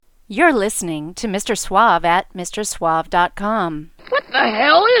You're listening to Mr. Suave at MrSuave.com. What the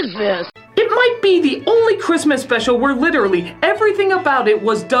hell is this? It might be the only Christmas special where literally everything about it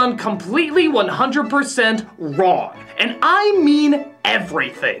was done completely 100% wrong. And I mean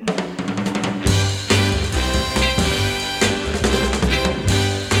everything.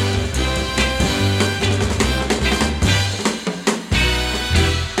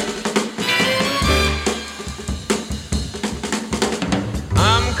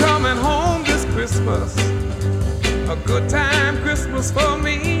 I'm coming home this Christmas, a good time Christmas for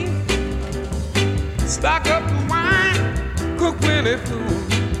me. Stock up the wine, cook plenty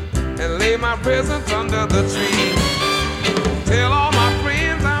food, and lay my presents under the tree. Tell all my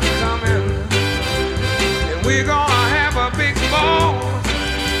friends I'm coming, and we're gonna have a big ball.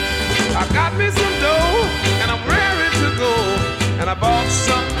 I got me some dough, and I'm ready to go, and I bought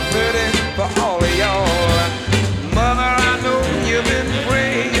something pretty for all of y'all. Mother, I know you've been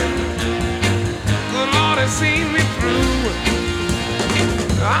praying, the Lord has seen me through.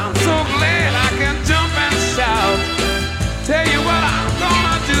 I'm so glad I can jump and shout, tell you what I'm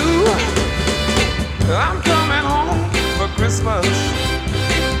gonna do. I'm coming home for Christmas,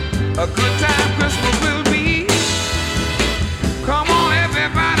 a good time Christmas will be. Come on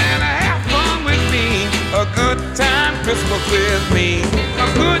everybody and have fun with me, a good time Christmas with me, a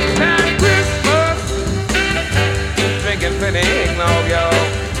good time Christmas, drinking plenty eggnog, y'all.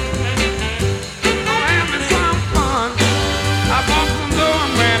 Gonna have me some fun. I bought some dough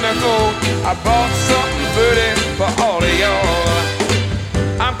and ran to go. I bought something pretty for all of y'all.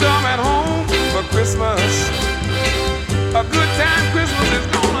 I'm coming home for Christmas, a good time Christmas is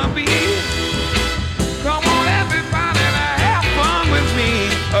gonna be. Come on everybody and have fun with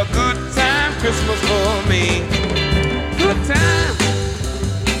me, a good time Christmas for me. Good time,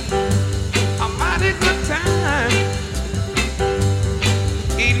 a mighty good time.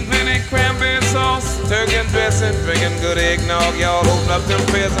 Eating plenty cranberry sauce, turkey and dressing, drinking good eggnog. Y'all open up them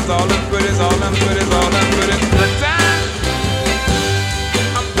presents, all them goodies, all them goodies, all them goodies. Good time.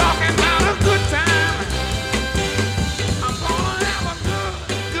 I'm talking about a good time. I'm gonna have a good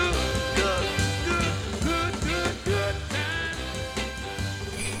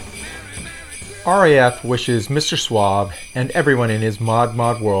time. RAF wishes Mr. Suave and everyone in his mod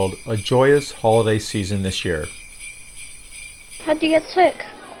world a joyous holiday season this year. How'd you get sick?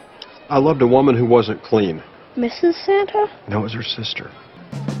 I loved a woman who wasn't clean. Mrs. Santa? No, it was her sister.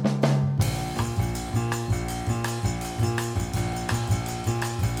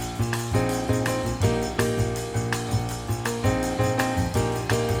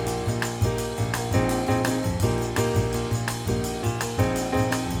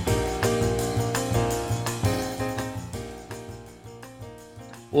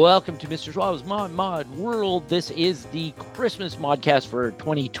 Welcome to Mr. Suave's Mod World. This is the Christmas Modcast for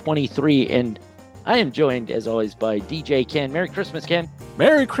 2023, and I am joined, as always, by DJ Ken. Merry Christmas, Ken.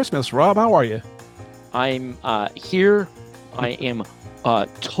 Merry Christmas, Rob. How are you? I'm here. I am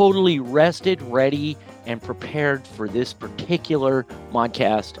totally rested, ready, and prepared for this particular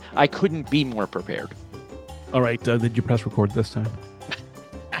Modcast. I couldn't be more prepared. All right. Did you press record this time?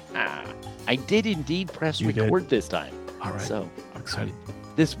 I did indeed press record this time. All right. So I'm excited.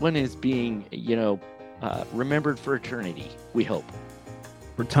 This one is being, remembered for eternity, we hope.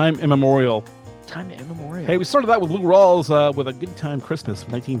 For time immemorial. Time immemorial. Hey, we started out with Lou Rawls with A Good Time Christmas,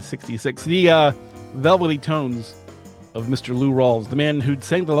 1966. The velvety tones of Mr. Lou Rawls, the man who'd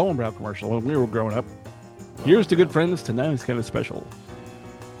sang the Lowenbrow commercial when we were growing up. Here's to good friends. Tonight is kind of special.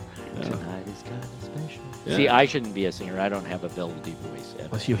 Tonight is kind of special. Yeah. See, I shouldn't be a singer. I don't have a velvety voice.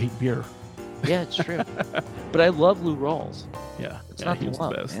 Unless you hate beer. Yeah, it's true. But I love Lou Rawls. Yeah, it's not he was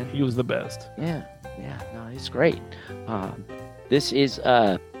love, the best. Man. He was the best. Yeah, no, he's great. This is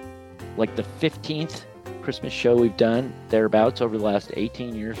like the 15th Christmas show we've done, thereabouts, over the last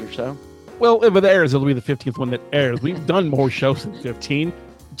 18 years or so. Well, if it airs, it'll be the 15th one that airs. We've done more shows than 15,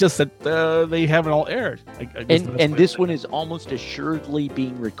 just that they haven't all aired. And this one is almost assuredly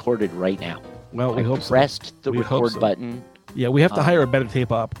being recorded right now. Well, we hope so. Pressed the record button. Yeah, we have to hire a better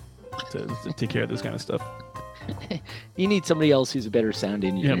tape op to take care of this kind of stuff. You need somebody else who's a better sound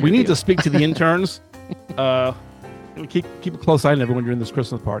engineer. Yeah, we need to speak to the interns. Keep a close eye on everyone during this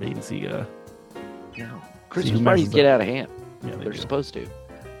Christmas party and see. Christmas parties get out of hand. Yeah, they're supposed to.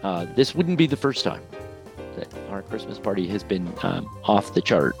 This wouldn't be the first time that our Christmas party has been off the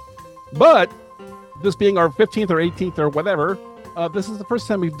chart. But this being our 15th or 18th or whatever, this is the first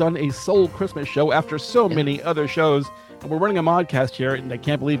time we've done a sole Christmas show after so many other shows. And we're running a Modcast here, and I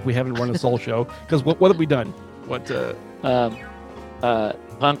can't believe we haven't run a soul show. Because what have we done? What?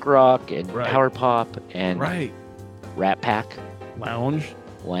 Punk rock and power pop and Rat Pack. Lounge.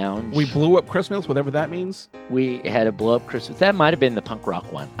 Lounge. We blew up Christmas, whatever that means. We had a blow up Christmas. That might have been the punk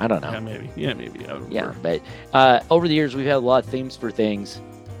rock one. I don't know. Yeah, maybe. I don't Yeah, remember. but over the years, we've had a lot of themes for things,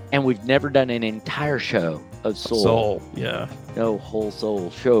 and we've never done an entire show of soul. Soul, yeah. No whole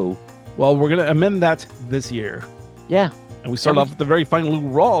soul show. Well, we're going to amend that this year. Yeah. And we start off with the very fine little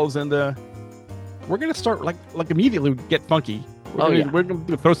Raws, and we're going to start like immediately get funky. We're going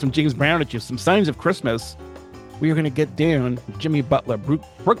to throw some James Brown at you, some Signs of Christmas. We are going to get down Jimmy Butler,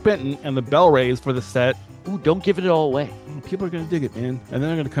 Brooke Benton, and the Bell Rays for the set. Ooh, don't give it all away. People are going to dig it, man. And then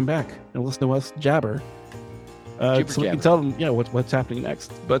they're going to come back and listen to us jabber. So we jabber. can tell them, what's happening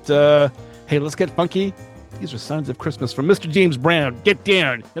next. But, hey, let's get funky. These are Signs of Christmas from Mr. James Brown. Get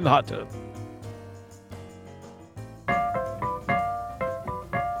down in the hot tub.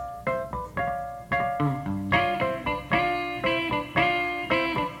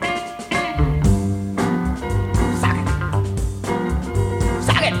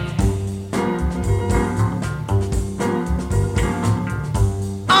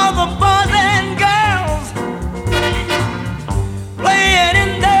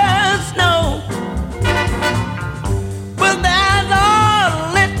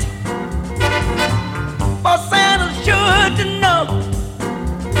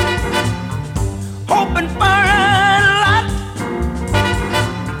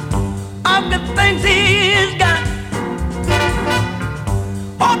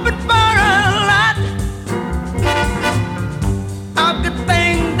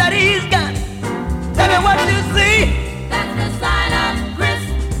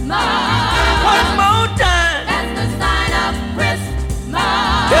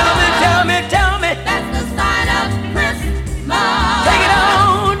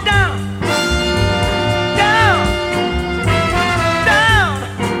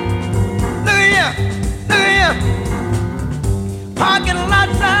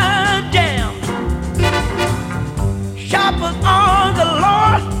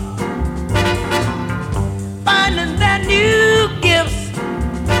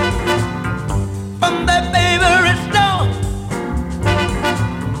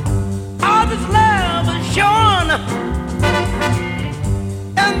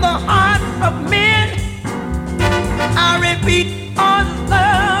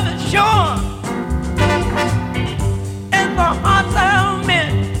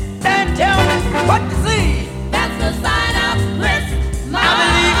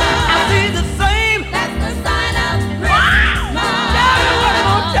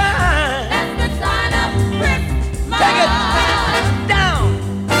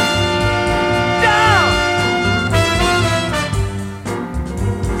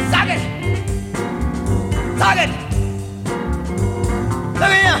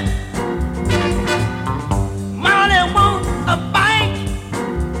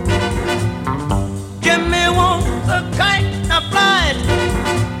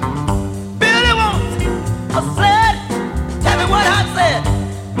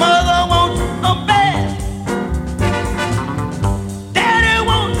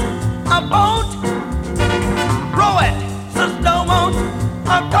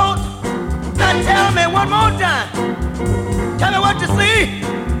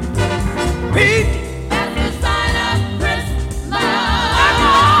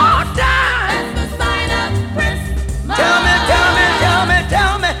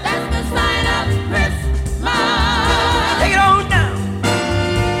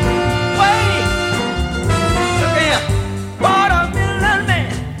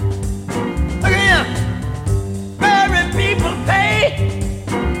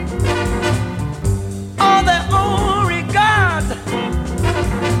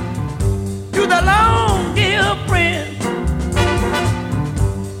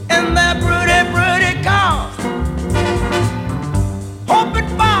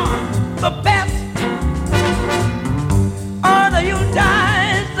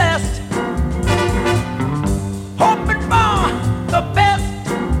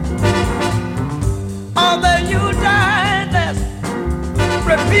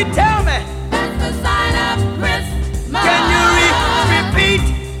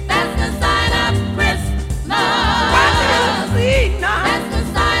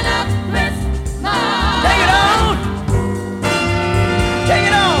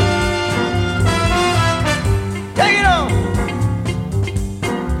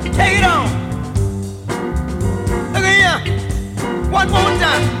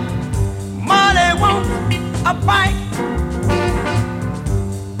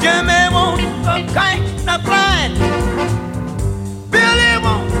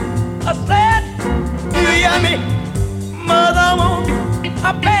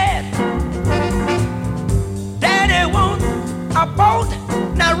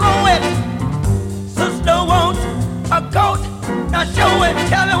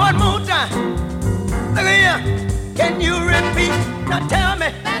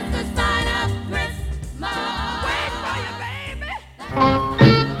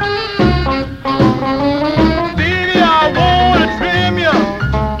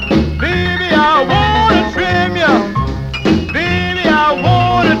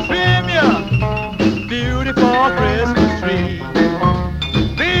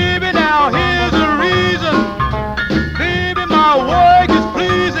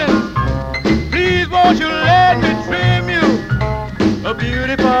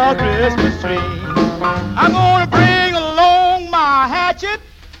 beautiful Christmas tree. I'm gonna bring along my hatchet,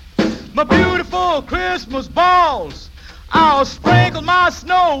 my beautiful Christmas balls. I'll sprinkle my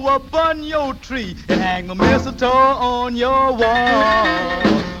snow up on your tree and hang my mistletoe on your wall.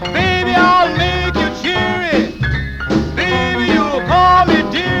 Baby, I'll make you cheery. Baby, you'll call me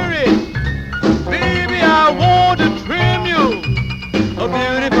dearie. Baby, I want to trim you a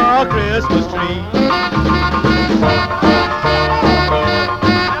beautiful Christmas tree.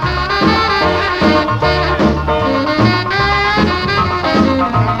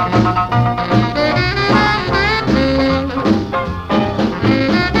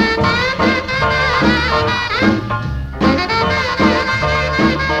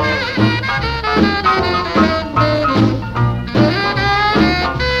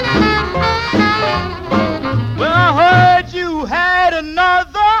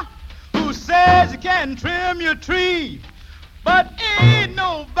 Can trim your tree, but ain't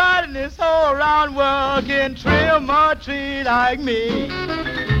nobody in this whole round world can trim a tree like me.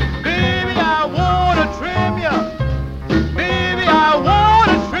 Baby, I wanna trim ya. Baby, I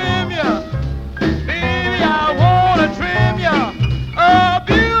wanna trim ya. Baby, I wanna trim ya a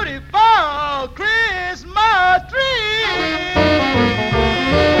beautiful Christmas tree.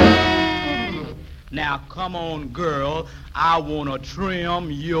 Now come on, girl, I wanna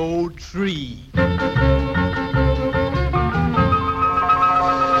trim your tree.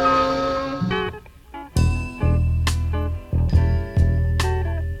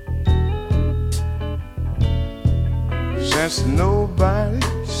 Since nobody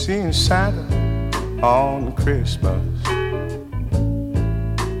seen Santa on Christmas,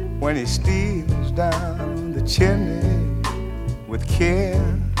 when he steals down the chimney with care,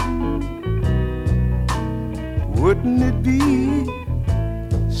 wouldn't it be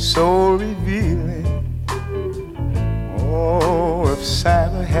so revealing? Oh, if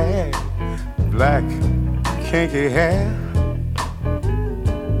Santa had black kinky hair,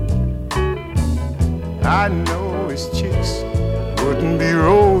 I know his cheeks wouldn't be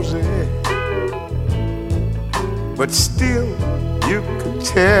rosy, but still you could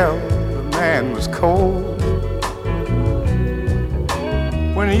tell the man was cold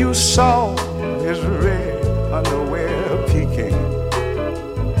when you saw his red underwear peeking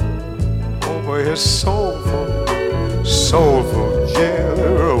over his soulful jelly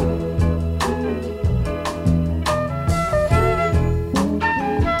roll.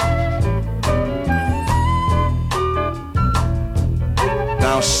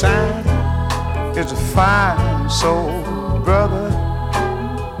 Now Santa is a fine soul brother.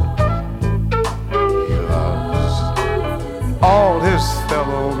 He loves all his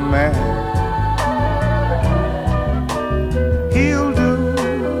fellow man. He'll do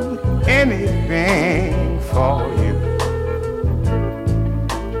anything for you.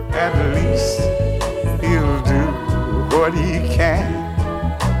 At least he'll do what he can.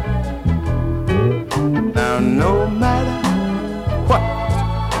 Now no matter what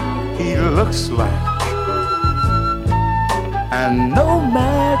he looks like, and no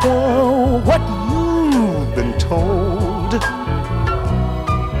matter what you've been told,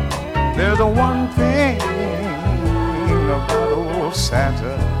 there's the one thing about old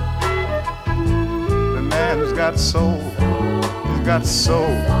Santa. The man who's got soul, he's got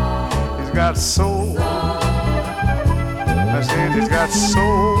soul, he's got soul. I said he's got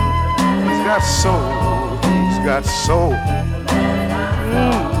soul, he's got soul, he's got soul.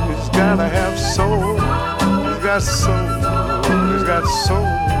 He's gotta have soul, he's got soul, he's got soul.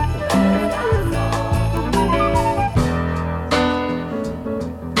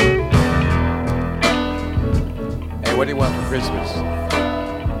 Hey, what do you want for Christmas?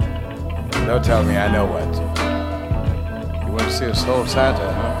 Don't tell me, I know what. You want to see a soul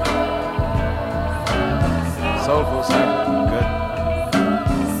Santa, huh? Soulful Santa, good.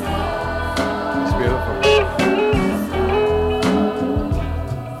 It's beautiful.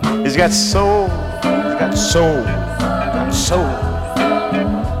 He's got soul, he's got soul, he's got soul.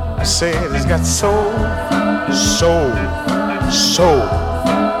 I said he's got soul, soul, soul.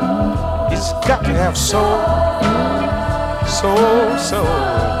 He's got to have soul, soul, soul,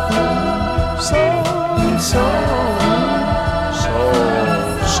 soul, soul, soul,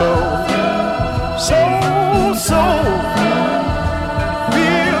 soul, soul, soul.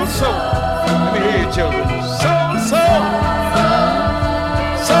 Real soul. Let me hear you, children. Soul, soul.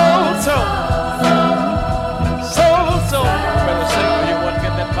 Soul, soul. Soul, soul. You better sing or you won't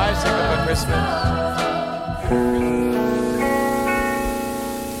get that bicycle for Christmas.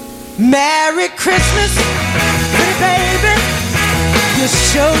 Merry Christmas, pretty baby. You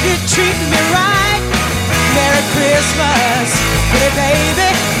sure did treat me right. Merry Merry Christmas, pretty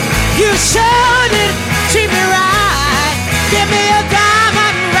baby. You sure did treat me right. Give me a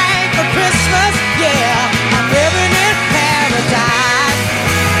diamond ring for Christmas. Yeah, I'm living in paradise.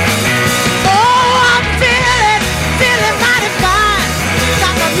 Oh, I'm feeling mighty fine.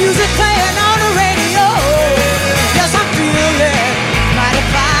 Got my music playing on the radio. Yes, I'm feeling mighty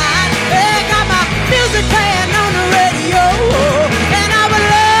fine. Hey, got my music playing on the radio. And I would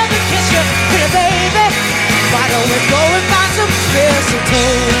love to kiss you, pretty baby. Why don't we go and find some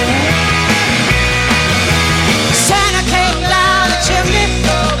mistletoe? Santa came down the chimney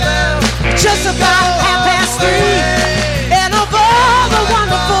just about 3:30. And of all the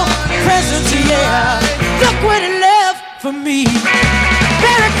wonderful presents, yeah, look what he left for me.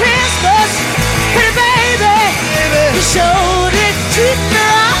 Merry Christmas, pretty baby. You sure did treat me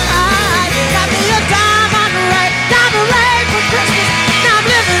right. Got me a diamond ring for Christmas. Now I'm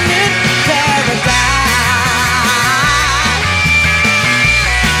living in paradise.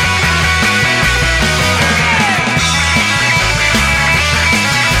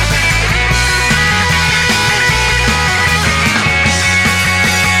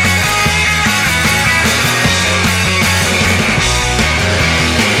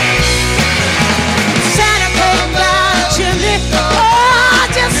 Santa came down the chimney, oh,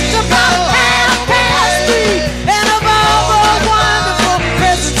 just about 3:30. And of all the wonderful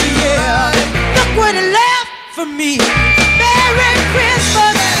presents, yeah, look what he left for me. Merry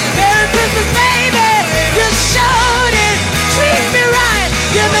Christmas, baby. You sure did treat me right.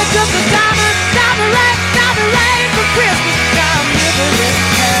 Give me just a diamond ring for Christmas. Now I'm living in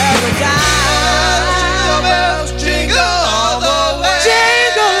paradise. Jingle bells, jingle all the way.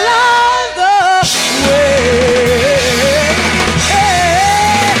 Jingle all the way. Hey,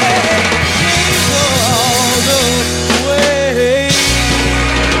 jingle all the way.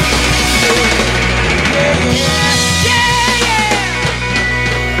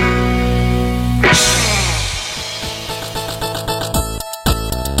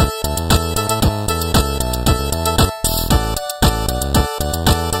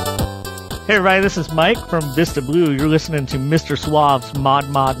 Hey everybody, this is Mike from Vista Blue. You're listening to Mr. Suave's Mod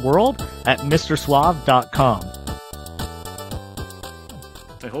World at MrSuave.com.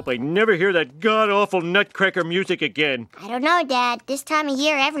 I hope I never hear that god-awful nutcracker music again. I don't know, Dad. This time of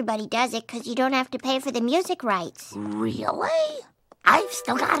year, everybody does it because you don't have to pay for the music rights. Really? I've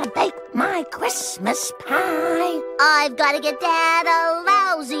still got to bake my Christmas pie. I've got to get Dad a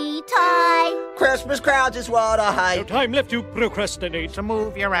lousy tie. Christmas crowds is what I hate. No time left to procrastinate. So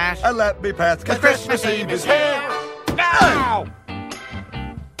move your ass. And let me pass, 'cause Christmas Eve is here. Now!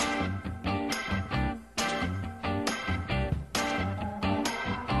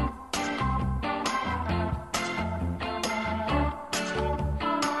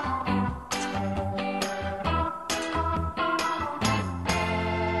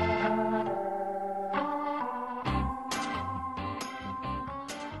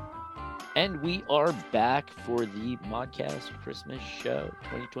 And we are back for the Modcast Christmas Show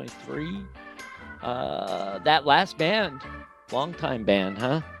 2023. That last band, longtime band,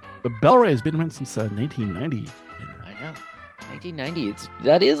 huh? The Bellray has been around since 1990. I know. 1990,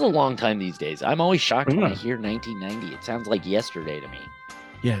 that is a long time these days. I'm always shocked when I hear 1990. It sounds like yesterday to me.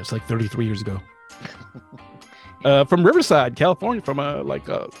 Yeah, it's like 33 years ago. From Riverside, California, from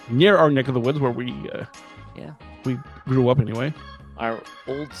near our neck of the woods where we grew up anyway. Our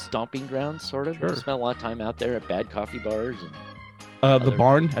old stomping grounds, sort of. Sure. We spent a lot of time out there at bad coffee bars and the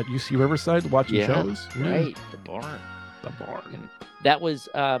barn at UC Riverside watching shows. Yeah. Right, the barn. And that was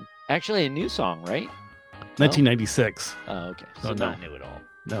actually a new song, right? 1996. Oh, okay. So not new at all.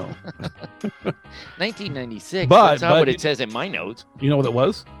 No. 1996. But that's not what it says in my notes. You know what it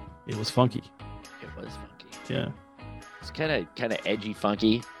was? It was funky. It was funky. Yeah. It's kind of edgy,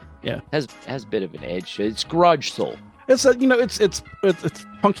 funky. Yeah. Has a bit of an edge. It's garage soul. It's it's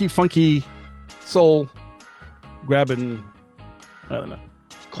funky soul grabbing. I don't know.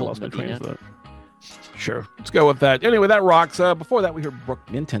 I lost my train of thought. Sure, let's go with that. Anyway, that rocks. Before that, we heard Brooke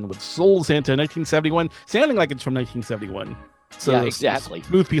Minton with Soul Santa 1971, sounding like it's from 1971. So yeah, exactly.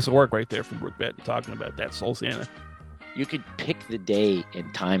 Smooth piece of work right there from Brooke Minton talking about that Soul Santa. You could pick the day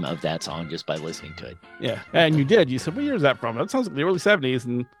and time of that song just by listening to it. Yeah, and you did. You said, what year is that from? That sounds like the early 70s,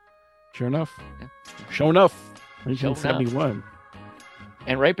 and sure enough, 1971.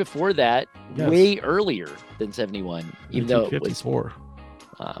 And right before that, way earlier than 71, even though it was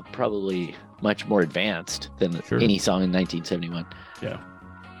probably much more advanced than any song in 1971. Yeah.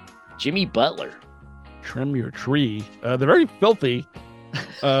 Jimmy Butler. Trim Your Tree. The very filthy,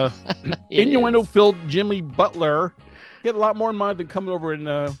 innuendo-filled Jimmy Butler. He had a lot more in mind than coming over and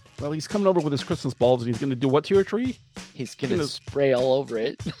Well, he's coming over with his Christmas balls, and he's going to do what to your tree? He's going to spray all over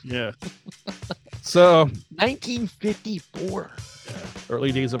it. Yeah. So 1954. Yeah,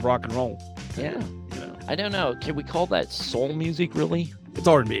 early days of rock and roll. Yeah. I don't know. Can we call that soul music, really? It's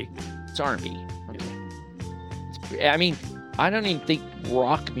R&B. It's R&B. Okay. I mean, I don't even think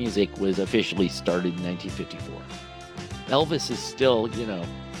rock music was officially started in 1954. Elvis is still,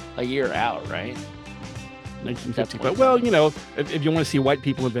 a year out, right? 1955. Well, if you want to see white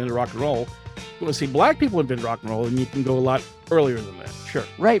people invent rock and roll, you want to see black people invent rock and roll, and you can go a lot earlier than that. Sure.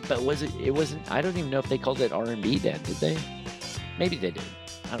 Right, but it wasn't, I don't even know if they called it R&B then, did they? Maybe they did.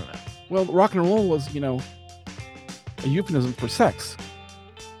 I don't know. Well, rock and roll was, a euphemism for sex.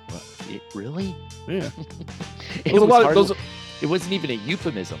 Really? Yeah. It wasn't even a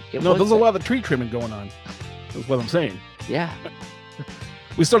euphemism. There's a lot of tree trimming going on. That's what I'm saying. Yeah.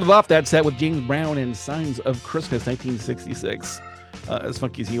 We started off that set with James Brown and Signs of Christmas, 1966. As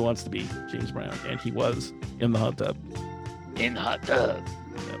funky as he wants to be, James Brown. And he was in the hot tub. In the hot tub.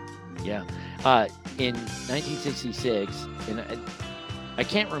 Yeah. In 1966, and I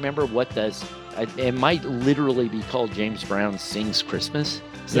can't remember what it might literally be called James Brown Sings Christmas.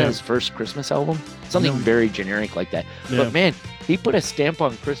 Is that his first Christmas album? Something very generic like that. Yeah. But man, he put a stamp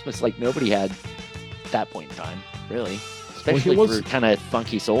on Christmas like nobody had at that point in time, really. Especially for kind of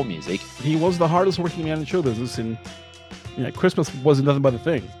funky soul music. He was the hardest working man in show business, and Christmas wasn't nothing but a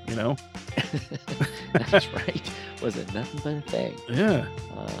thing, That's right. Wasn't nothing but a thing. Yeah.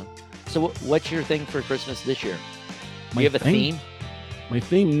 So what's your thing for Christmas this year? Do you have a theme? My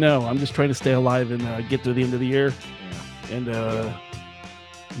theme? No. I'm just trying to stay alive and get to the end of the year. Yeah. And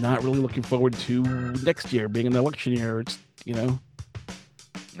not really looking forward to next year being an election year. It's,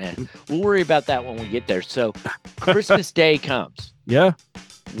 Man, we'll worry about that when we get there. So Christmas Day comes. Yeah.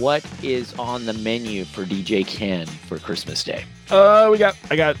 What is on the menu for DJ Ken for Christmas Day? I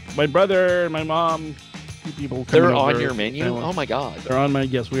got my brother and my mom. People they're on your menu? Oh my God. They're on my,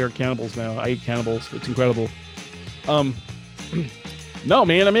 yes, we are cannibals now. I eat cannibals. It's incredible. No,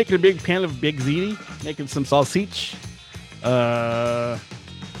 man, I'm making a big pan of big ziti, making some sausage. My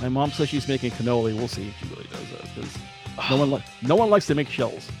mom says she's making cannoli. We'll see if she really does that, because no one likes to make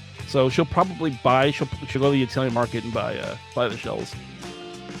shells. So she'll probably she'll go to the Italian market and buy the shells.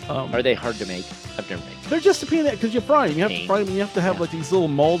 Are they hard to make? I've never made them. They're just a pain because you fry them. You have to fry them. You have to have like these little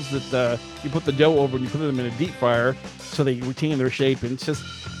molds that you put the dough over and you put them in a deep fryer so they retain their shape. And it's just,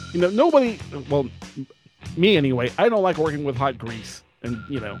 nobody, well, me anyway, I don't like working with hot grease and,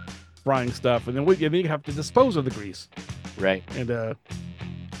 frying stuff. And then you have to dispose of the grease. Right. And,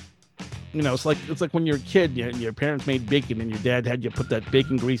 it's like when you're a kid, your parents made bacon and your dad had you put that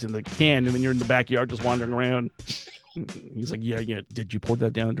bacon grease in the can, and then you're in the backyard just wandering around. He's like, yeah. Did you pour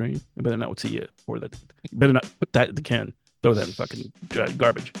that down the drain? I better not see you pour that. You better not put that in the can. Throw that in fucking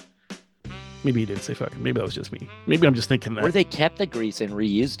garbage. Maybe he didn't say fucking. Maybe that was just me. Maybe I'm just thinking that. Or they kept the grease and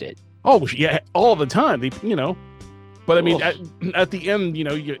reused it. Oh yeah, all the time. But I mean, at the end,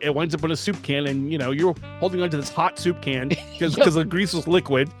 it winds up in a soup can, and you're holding onto this hot soup can because the grease was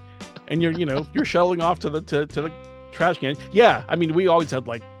liquid, and you're shelling off to the trash can. Yeah, I mean, we always had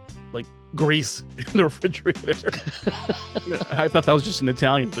like grease in the refrigerator. I thought that was just an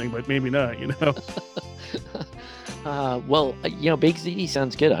Italian thing, but maybe not. Well, Big ziti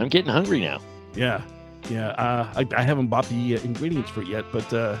sounds good. I'm getting hungry now. Yeah. I haven't bought the ingredients for it yet,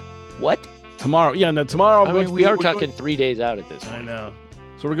 but what? Tomorrow? Yeah, no, tomorrow. I mean, we are talking 3 days out at this point. I know.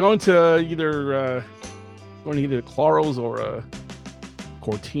 So we're going to either Claro's or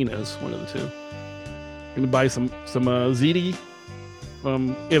Cortina's, one of the two. Going to buy some ziti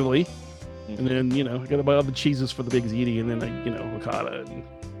from Italy. And then, I got to buy all the cheeses for the big ziti, and then, ricotta and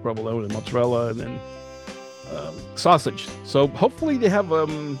provolone and mozzarella, and then sausage. So hopefully they have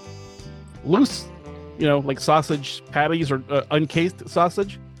loose, like sausage patties or uncased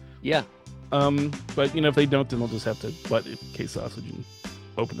sausage. Yeah. But, if they don't, then we'll just have to buy the case sausage and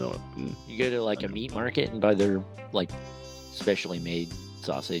open it up. And you go to like a meat market and buy their specially made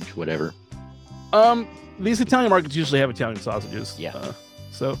sausage, whatever. These Italian markets usually have Italian sausages. Yeah.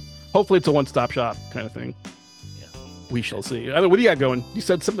 So hopefully it's a one-stop shop kind of thing. Yeah. We shall see. What do you got going? You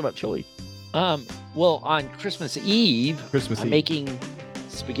said something about chili. Well, on Christmas Eve, I'm making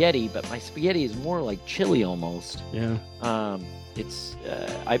spaghetti, but my spaghetti is more like chili almost. Yeah. It's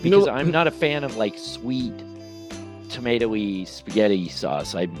because I'm not a fan of sweet tomatoey spaghetti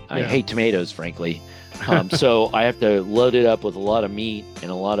sauce. I hate tomatoes, frankly. So I have to load it up with a lot of meat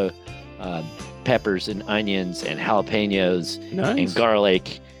and a lot of peppers and onions and jalapenos and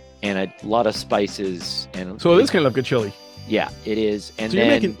garlic and a lot of spices. And so it is kind of good chili. Yeah, it is. And So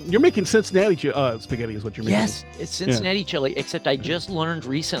then you're making Cincinnati spaghetti is what you're making. yes, it's Cincinnati chili. Except I just learned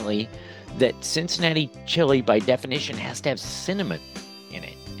recently that Cincinnati chili, by definition, has to have cinnamon in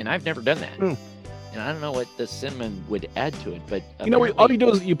it, and I've never done that. And I don't know what the cinnamon would add to it, but all you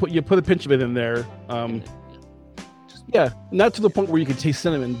do is you put a pinch of it in there. Yeah, not to the point where you can taste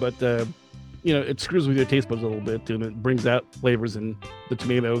cinnamon, but it screws with your taste buds a little bit, and it brings out flavors in the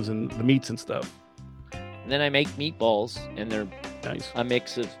tomatoes and the meats and stuff. And then I make meatballs, and they're nice. A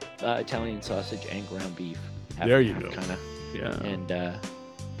mix of Italian sausage and ground beef. There you go. Kind of. Yeah. And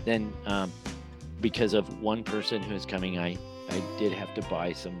then because of one person who is coming, I did have to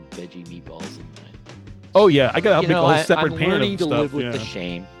buy some veggie meatballs. Oh yeah, I gotta make a whole separate I'm pan learning of to stuff. live with the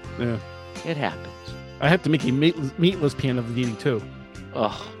shame. Yeah. It happens. I have to make a meatless pan of the too.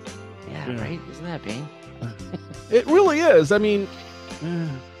 Oh, yeah, right? Isn't that a pain? It really is. I mean, yeah,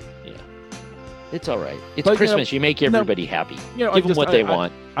 it's all right. It's But, Christmas. You make everybody happy. Give them what they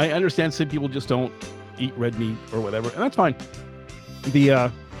want. I understand some people just don't eat red meat or whatever, and that's fine.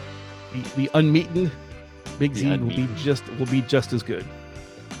 The unmeaten Big Z will be just as good.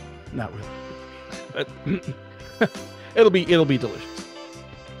 Not really, but it'll be delicious.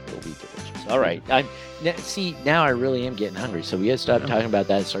 It'll be delicious. All right. Now I really am getting hungry. So we got to stop talking about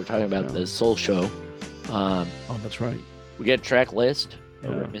that and start talking about the Soul Show. Oh, that's right. We got a track list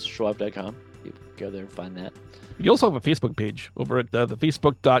over at MrSchwab.com. You can go there and find that. You also have a Facebook page over at the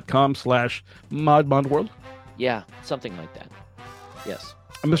facebook.com/modmodworld. Yeah, something like that. Yes.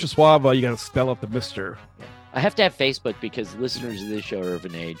 And Mr. Suave, you got to spell out the Mr. Yeah. I have to have Facebook because listeners of this show are of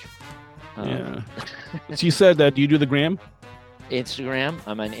an age. Yeah. So you said that you do the gram? Instagram.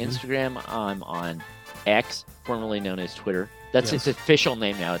 I'm on Instagram. I'm on X, formerly known as Twitter. That's its official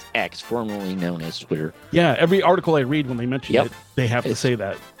name now. It's X, formerly known as Twitter. Yeah, every article I read when they mention it, they have to say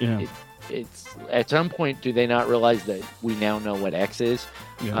that. Yeah. It's at some point, do they not realize that we now know what X is?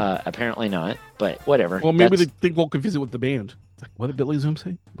 Yeah. Apparently not, but whatever. Well, maybe they think we'll confuse it with the band. It's like, what did Billy Zoom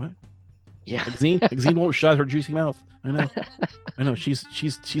say? What? Yeah. Zine won't shut her juicy mouth. I know. I know.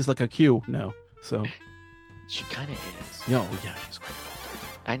 She's like a Q now. So she kind of is. No, yeah, she's quite.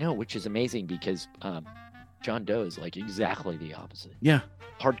 I know, which is amazing because John Doe is like exactly the opposite. Yeah.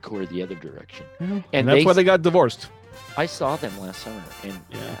 Hardcore the other direction. Yeah. And that's why they got divorced. I saw them last summer, and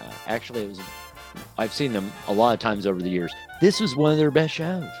actually, I've seen them a lot of times over the years. This was one of their best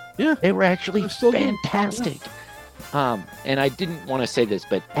shows. Yeah, they were actually fantastic. Yeah. And I didn't want to say this,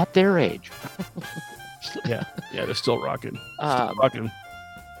 but at their age, yeah, they're still rocking. Rocking.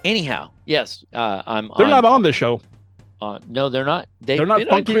 Anyhow, yes, They're not on this show. No, they're not. They're not been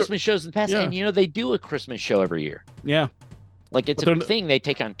on Christmas shows in the past, and they do a Christmas show every year. Yeah, like it's a thing they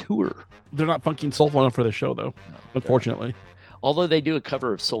take on tour. They're not funking soulful enough for the show, though. Unfortunately, although they do a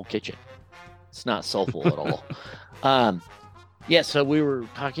cover of Soul Kitchen, it's not soulful at all. Yeah. So we were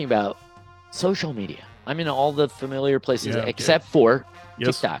talking about social media. I'm in all the familiar places except for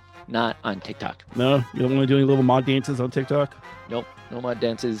TikTok. Not on TikTok. No, you don't want to do any little mod dances on TikTok. Nope, no mod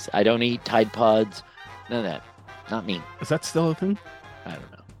dances. I don't eat Tide Pods. None of that. Not me. Is that still a thing? I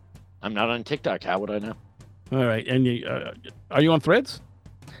don't know. I'm not on TikTok. How would I know? All right. And are you on Threads?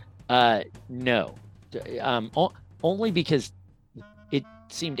 No. Only because it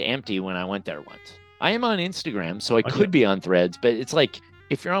seemed empty when I went there once. I am on Instagram, so I could be on Threads, but it's like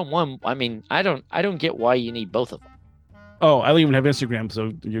if you're on one, I mean, I don't get why you need both of them. Oh, I don't even have Instagram,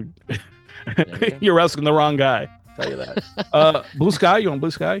 so you're asking the wrong guy. I'll tell you that. Blue Sky? You on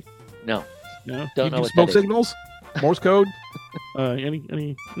Blue Sky? No. No. Don't know what smoke that signals? Morse code?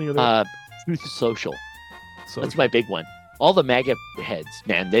 Any other? Truth Social. That's my big one. All the MAGA heads,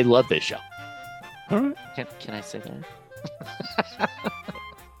 man, they love this show. All right. Can I say that?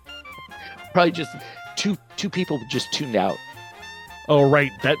 Probably just two people just tuned out. Oh,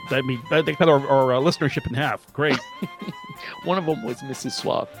 right. That they cut our listenership in half. Great. One of them was Mrs.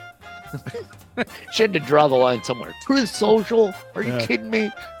 Suave. She had to draw the line somewhere. Truth Social? Are you kidding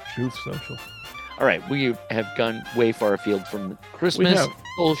me? Truth Social. All right, we have gone way far afield from the Christmas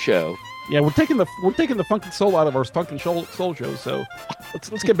Soul Show. Yeah, we're taking the funky soul out of our funky soul show. So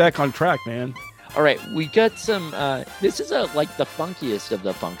let's get back on track, man. All right, we got some. This is like the funkiest of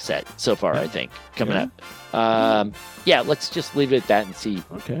the funk set so far, I think, coming up. Let's just leave it at that and see.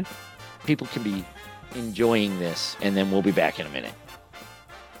 Okay. People can be enjoying this, and then we'll be back in a minute.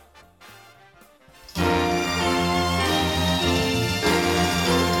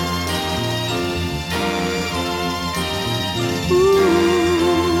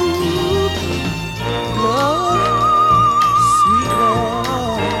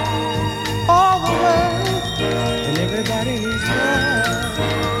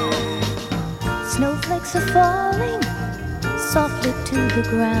 Snowflakes are falling softly to the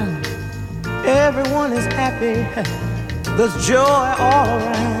ground. Everyone is happy, there's joy all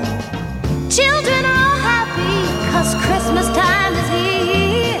around. Children are all happy, 'cause Christmas time is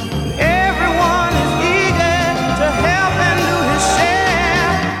here. Everyone is eager to help and do his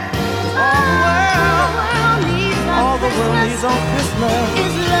share. All the world needs on Christmas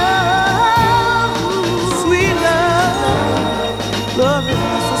is love. Sweet love, love is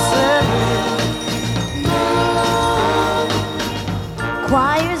necessary.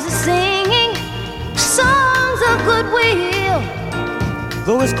 Choirs are singing songs of goodwill.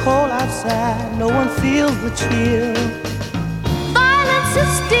 Though it's cold outside, no one feels the chill. Violence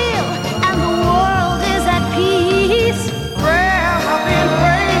is still, and the world is at peace. Prayers are being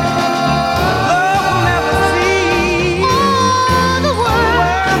prayed, love will never cease. All the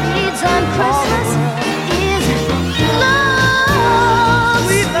world needs on Christmas is love.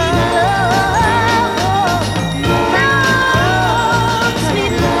 Sweet love.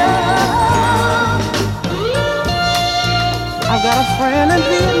 Sweet love. I've got a friend in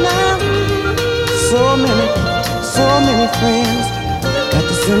Vietnam. So many friends got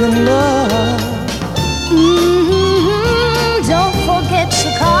to send them love. Don't forget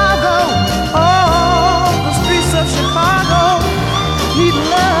Chicago. Oh, the streets of Chicago need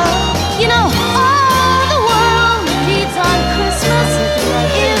love. You know, all the world needs on Christmas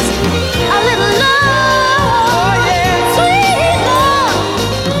is a little love. Oh, yeah. Sweet love.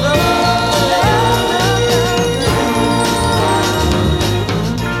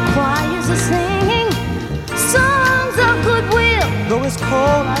 Choirs are singing songs of goodwill. Though it's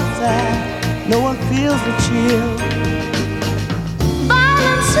cold outside, no one feels the chill.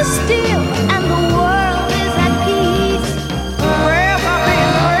 Violence is still, and the world is at peace. Prayers are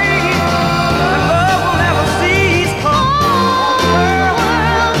being prayed, and love will never cease. All the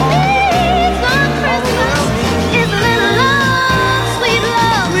world needs on Christmas is a little love, sweet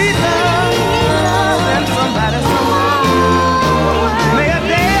love. Sweet love, send somebody some love. May a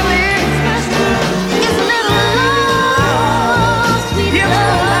daily It's a little love, sweet give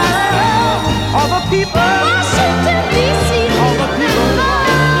love. all the people. Washington, D.C. All the people.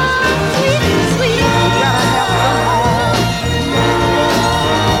 Love, sweet, sweet love. Gotta have some love.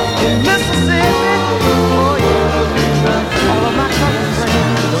 In Mississippi, oh yeah. All of my country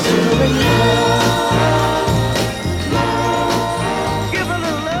friends, give a little love. Give a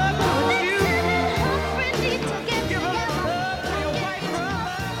little love to you. Give a little love to your white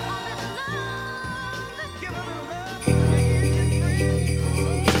brother. Give a little love to your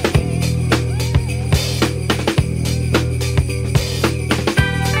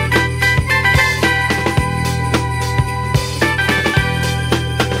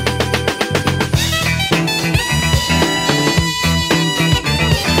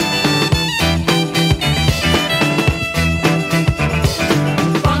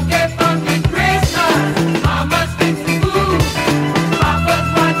Funky, funky Christmas. Mama's fixing food. Papa's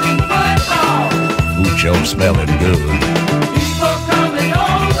watching football. Food show smelling good. People coming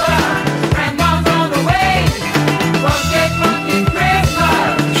over. Grandma's on the way. Funky, funky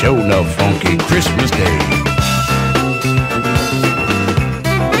Christmas. Show enough funky Christmas Day.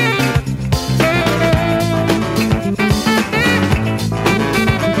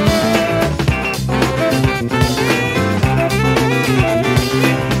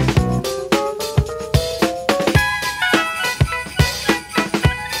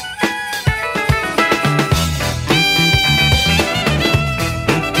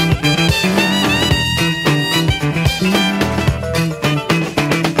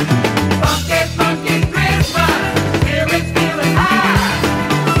 Funky, funky Christmas. Spirit's feeling high.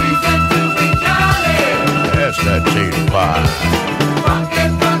 Season to be jolly. That's that tater pie. Funky,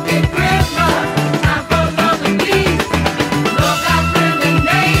 funky Christmas. Time for love and peace. Look out, friend and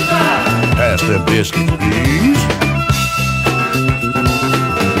neighbor. Pass the biscuits, please.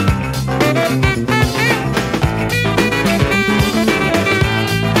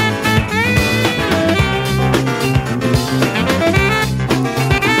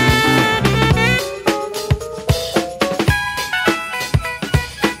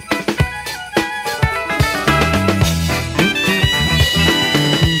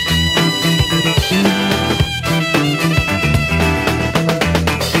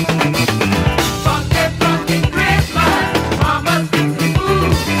 Funky, funky Christmas. Mama's fixing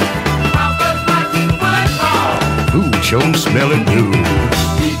food. Papa's watching football. Food show smelling good.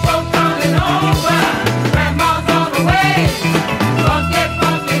 People coming over. Grandma's on the way. Funky,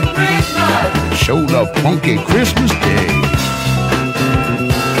 funky Christmas. Show enough funky Christmas Day.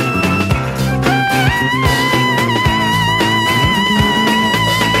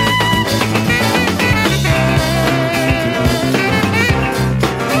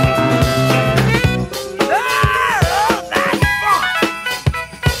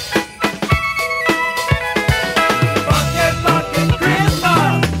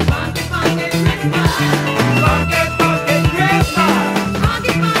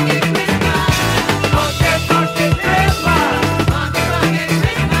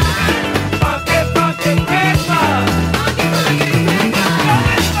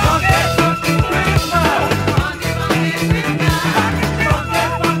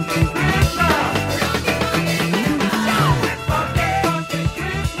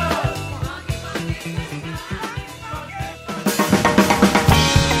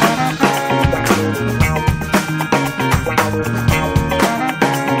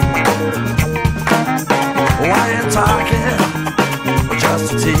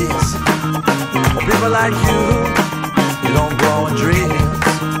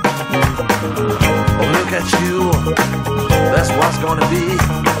 gonna be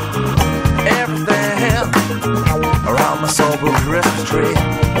everything around my sober Christmas tree.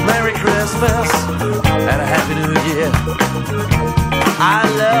 Merry Christmas and a Happy New Year. I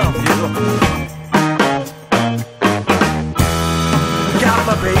love you. Got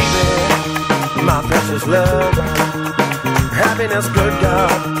my baby, my precious love. Happiness, good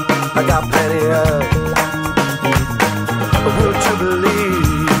God, I got plenty of. Would you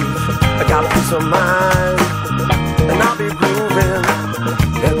believe I got peace of mind? And I'll be grooving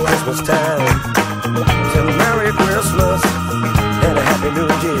at Christmas time. So Merry Christmas and a Happy New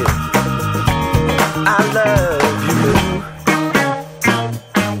Year. I love you.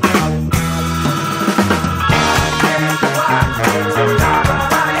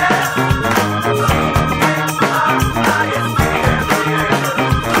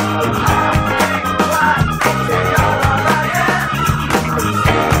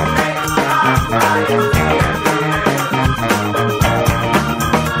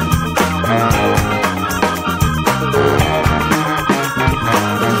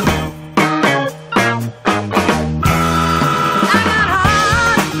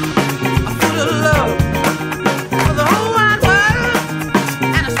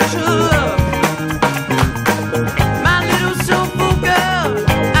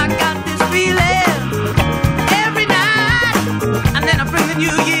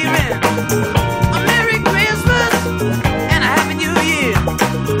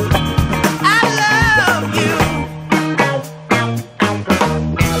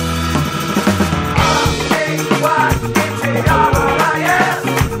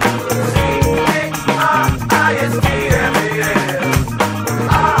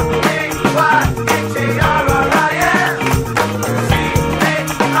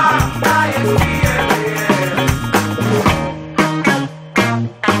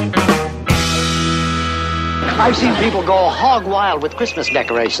 I've seen people go hog wild with Christmas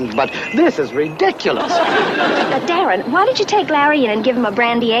decorations, but this is ridiculous. Darren, why did you take Larry in and give him a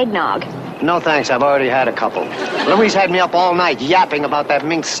brandy eggnog? No thanks, I've already had a couple. Louise had me up all night yapping about that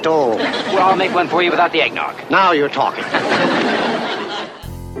mink stole. Well, I'll make one for you without the eggnog. Now you're talking.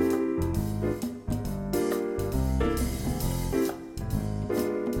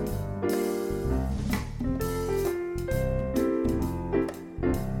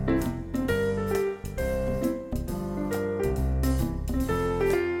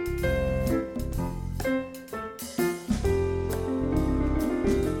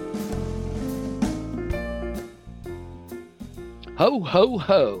 Ho, ho,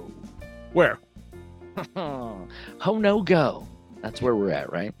 ho. Where? Ho, no, go. That's where we're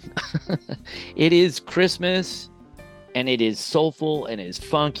at, right? It is Christmas, and it is soulful, and it is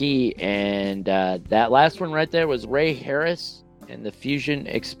funky, and that last one right there was Ray Harris and the Fusion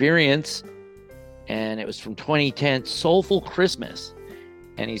Experience, and it was from 2010, Soulful Christmas,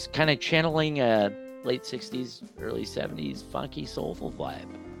 and he's kind of channeling a late 60s, early 70s funky, soulful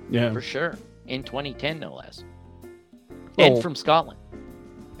vibe. Yeah. For sure. In 2010, no less. Well, and from Scotland.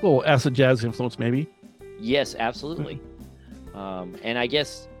 A little acid jazz influence, maybe. Yes, absolutely. And I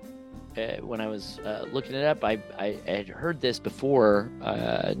guess when I was looking it up, I had heard this before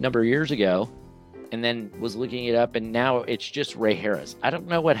a number of years ago, and then was looking it up, and now it's just Ray Harris. I don't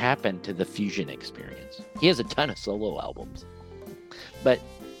know what happened to the Fusion Experience. He has a ton of solo albums, but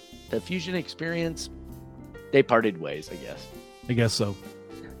the Fusion Experience, they parted ways, I guess. I guess so.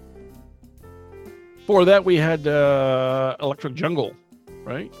 Before that, we had Electric Jungle,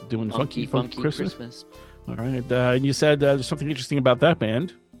 right? Doing funky Christmas. All right. And you said there's something interesting about that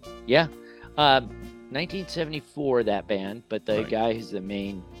band. Yeah. 1974, that band, but the guy who's the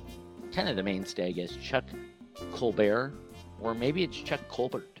mainstay, I guess, Chuck Colbert, or maybe it's Chuck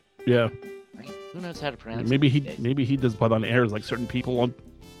Colbert. Yeah. Right? Who knows how to pronounce maybe it? Maybe he does put on airs like certain people on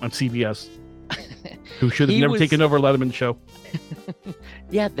CBS who should have never taken over Letterman's show.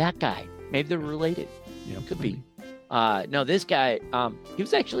 Yeah, that guy. Maybe they're related. Yeah, could be. No, this guy, he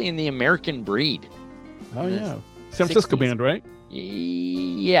was actually in the American Breed. Oh, yeah. San Francisco 60s. Band, right?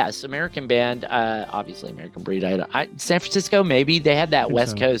 Yes, American band. Obviously, American Breed. San Francisco, maybe. They had that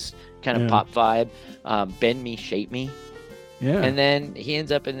West Coast kind of pop vibe. Bend Me, Shape Me. Yeah. And then he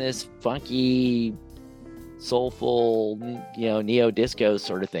ends up in this funky, soulful, neo-disco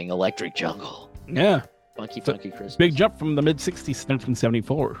sort of thing, Electric Jungle. Yeah. Funky Christmas. Big jump from the mid-60s to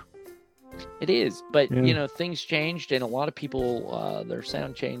 1974. It is, but things changed, and a lot of people, their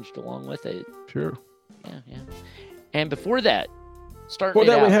sound changed along with it. Sure. Yeah. And before that, we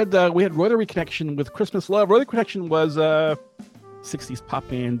had Rotary Connection with Christmas Love. Rotary Connection was 60s pop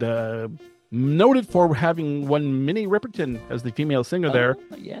band, noted for having one Minnie Riperton as the female singer there.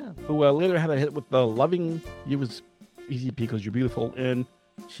 Yeah. Who later had a hit with the Loving You Easy Because You're Beautiful. And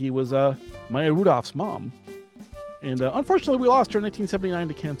she was Maya Rudolph's mom. And unfortunately, we lost her in 1979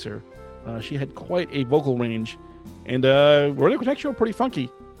 to cancer. She had quite a vocal range. And Radio Connection were pretty funky.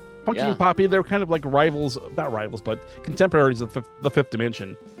 Funky and poppy. They're kind of like rivals, not rivals, but contemporaries of the Fifth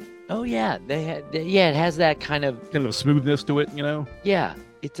Dimension. Oh, yeah. It has that kind of smoothness to it, you know? Yeah.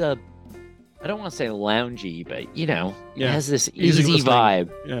 It's I don't want to say loungy, but, you know, it Yeah. has this Easy easy listening. vibe.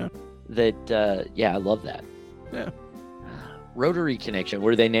 Yeah. That, I love that. Yeah. Rotary Connection.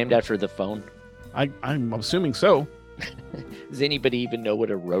 Were they named after the phone? I'm assuming so. Does anybody even know what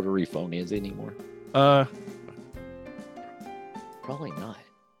a rotary phone is anymore? Probably not,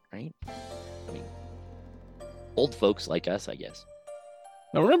 right? I mean, old folks like us, I guess.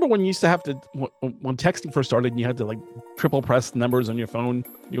 Now, remember when you used to have to, when texting first started, and you had to like triple press numbers on your phone,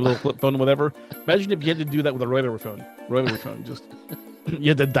 your little flip phone, whatever? Imagine if you had to do that with a rotary phone. Just you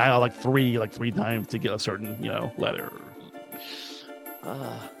had to dial like three times to get a certain, letter.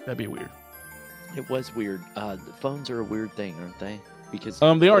 That'd be weird. It was weird. The phones are a weird thing, aren't they? Because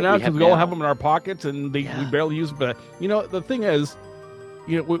they are now because we all have now. them in our pockets and we barely use them. But the thing is,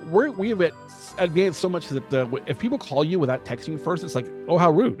 we have advanced so much that if people call you without texting first, it's like, oh,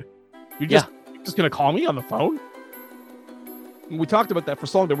 how rude! You're just gonna call me on the phone. And we talked about that for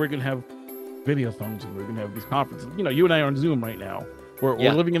so long that we're gonna have video phones and we're gonna have these conferences. You and I are on Zoom right now. We're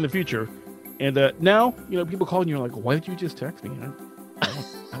living in the future, and now people calling you are like, why did you just text me?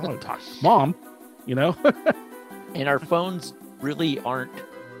 I want to talk to Mom. And our phones really aren't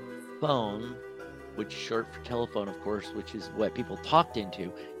phone, which is short for telephone, of course, which is what people talked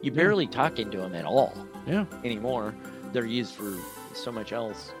into. You barely talk into them at all anymore. They're used for so much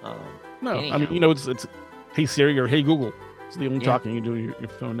else. No, anyhow. I mean, it's Hey Siri or Hey Google. It's the only talking you do with your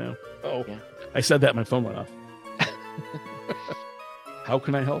phone now. Oh, I said that, my phone went off. How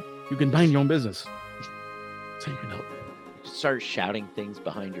can I help? You can mind your own business. So you can help. Start shouting things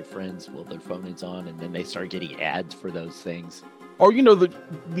behind your friends while their phone is on, and then they start getting ads for those things. Or they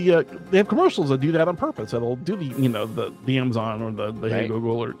have commercials that do that on purpose. That'll do the Amazon or the Hey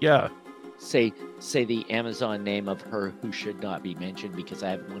Google or Say the Amazon name of her who should not be mentioned because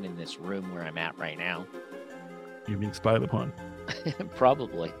I have one in this room where I'm at right now. You're being spied upon.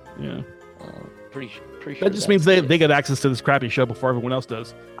 Probably. Yeah. Pretty sure. That just means they get access to this crappy show before everyone else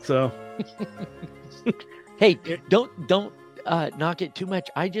does. So. Hey, don't knock it too much.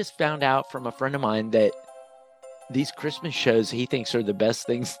 I just found out from a friend of mine that these Christmas shows he thinks are the best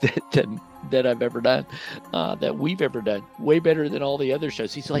things that I've ever done, that we've ever done. Way better than all the other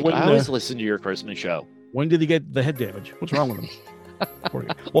shows. He's like, I always listen to your Christmas show. When did he get the head damage? What's wrong with him?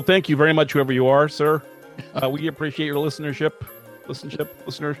 Well, thank you very much, whoever you are, sir. We appreciate your listeners. Thanks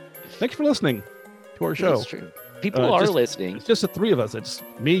for listening to our show. That's true. People are listening. It's just the three of us. It's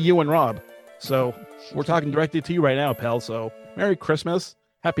me, you, and Rob. So we're talking directly to you right now, pal. So Merry Christmas.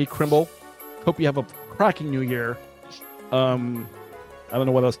 Happy Crimble. Hope you have a cracking new year. I don't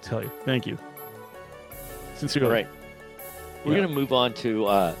know what else to tell you. Thank you. Sincerely. All right. We're going to move on to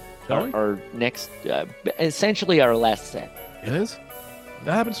our next, essentially our last set. It is?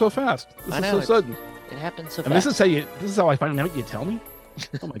 That happened so fast. This is so sudden. It happened so and fast. This is how I find out you tell me?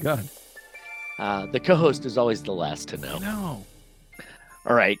 Oh my God. The co-host is always the last to know. No.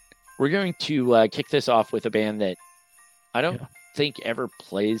 All right. We're going to kick this off with a band that I don't think ever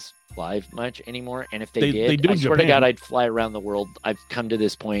plays live much anymore. And if they did, I swear to God, I'd fly around the world. I've come to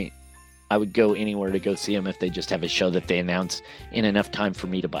this point. I would go anywhere to go see them if they just have a show that they announce in enough time for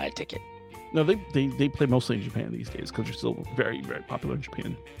me to buy a ticket. No, they play mostly in Japan these days because they're still very, very popular in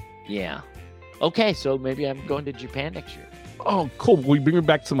Japan. Yeah. Okay, so maybe I'm going to Japan next year. Oh, cool. Will you bring me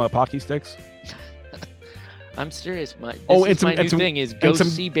back some Pocky sticks? I'm serious. My new thing is go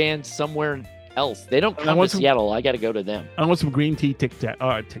see bands somewhere else. They don't come to Seattle. I got to go to them. I want some green tea Tic Tac.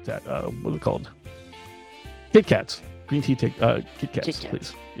 Tic Tac. What are they called? Kit Kats. Green tea Kit Kats,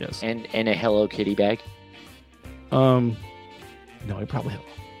 please. Yes. And a Hello Kitty bag. No, I probably have.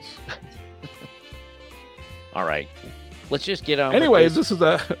 All right. Let's just get on. Anyways, this is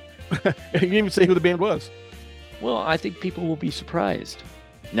a. You didn't even say who the band was. Well, I think people will be surprised.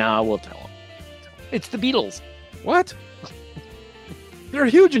 No, I will tell them. It's the Beatles. What? They're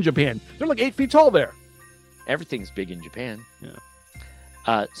huge in Japan. They're like 8 feet tall there. Everything's big in Japan. Yeah.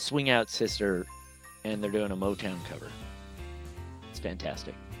 Swing Out Sister, and they're doing a Motown cover. It's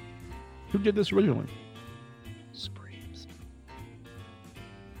fantastic. Who did this originally? Supremes.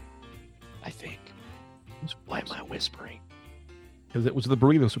 I think. Why am I whispering? Because it was the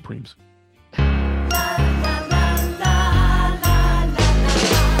Burrito Supremes.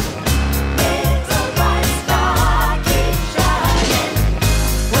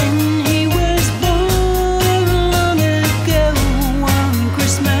 When he was born long